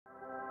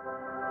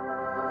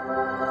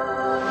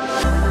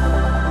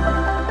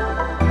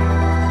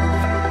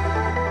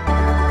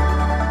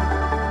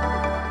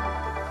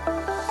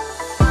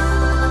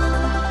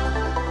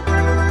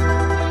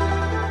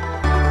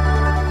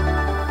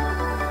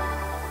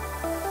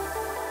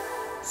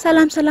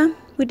ሰላም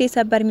ወደ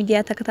ሰበር ሚዲያ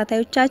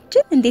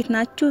ተከታታዮቻችን እንዴት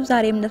ናችሁ?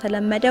 ዛሬም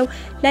እንደተለመደው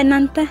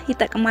ለእናንተ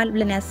ይጠቅማል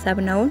ብለን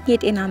ያሰብነው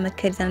የጤና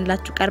ምክር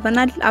ይዘንላችሁ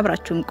ቀርበናል።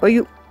 አብራችሁን ቆዩ።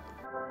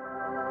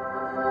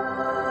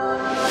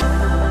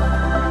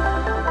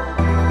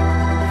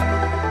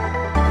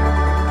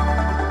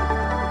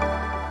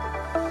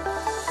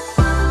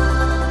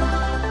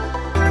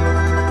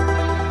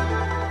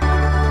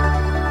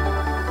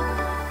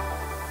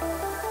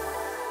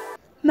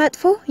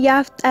 መጥፎ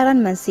የአፍ ጠረን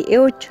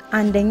መንስኤዎች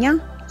አንደኛ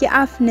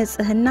የአፍ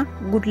ንጽህና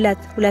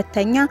ጉድለት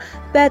ሁለተኛ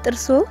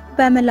በጥርሶ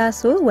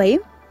በመላሶ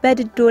ወይም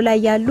በድዶ ላይ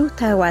ያሉ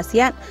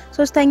ተህዋሲያን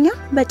ሶስተኛ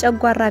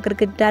በጨጓራ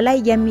ግድግዳ ላይ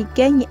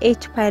የሚገኝ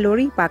ኤች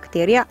ፓይሎሪ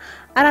ባክቴሪያ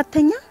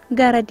አራተኛ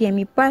ገረድ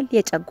የሚባል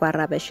የጨጓራ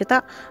በሽታ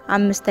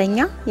አምስተኛ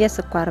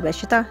የስኳር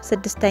በሽታ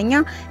ስድስተኛ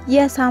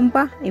የሳምባ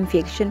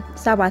ኢንፌክሽን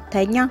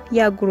ሰባተኛ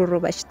የጉሮሮ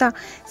በሽታ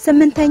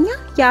ስምንተኛ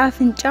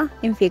የአፍንጫ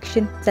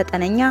ኢንፌክሽን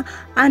ዘጠነኛ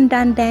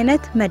አንዳንድ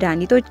አይነት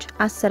መድኃኒቶች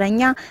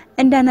አስረኛ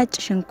እንደ ነጭ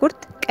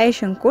ሽንኩርት ቀይ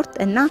ሽንኩርት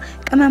እና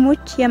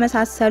ቅመሞች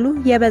የመሳሰሉ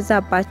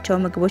የበዛባቸው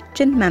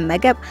ምግቦችን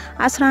መመገብ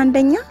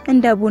 11ኛ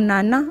እንደ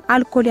ቡናና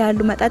አልኮል ያሉ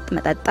መጠጥ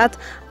መጠጣት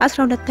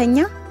 12ኛ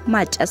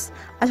ማጨስ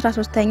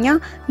 13ኛ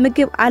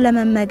ምግብ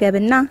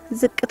አለመመገብና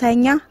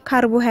ዝቅተኛ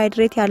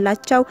ካርቦሃይድሬት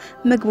ያላቸው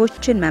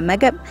ምግቦችን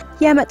መመገብ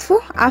የመጥፎ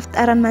አፍ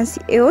ጠረን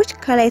መንስኤዎች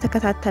ከላይ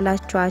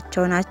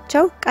ተከታተላችኋቸው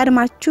ናቸው።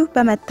 ቀድማችሁ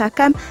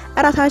በመታከም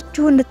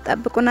ራሳችሁን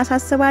እንድትጠብቁና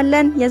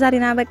አሳስባለን።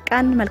 የዛሬና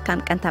በቃን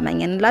መልካም ቀን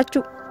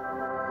ተመኘንላችሁ።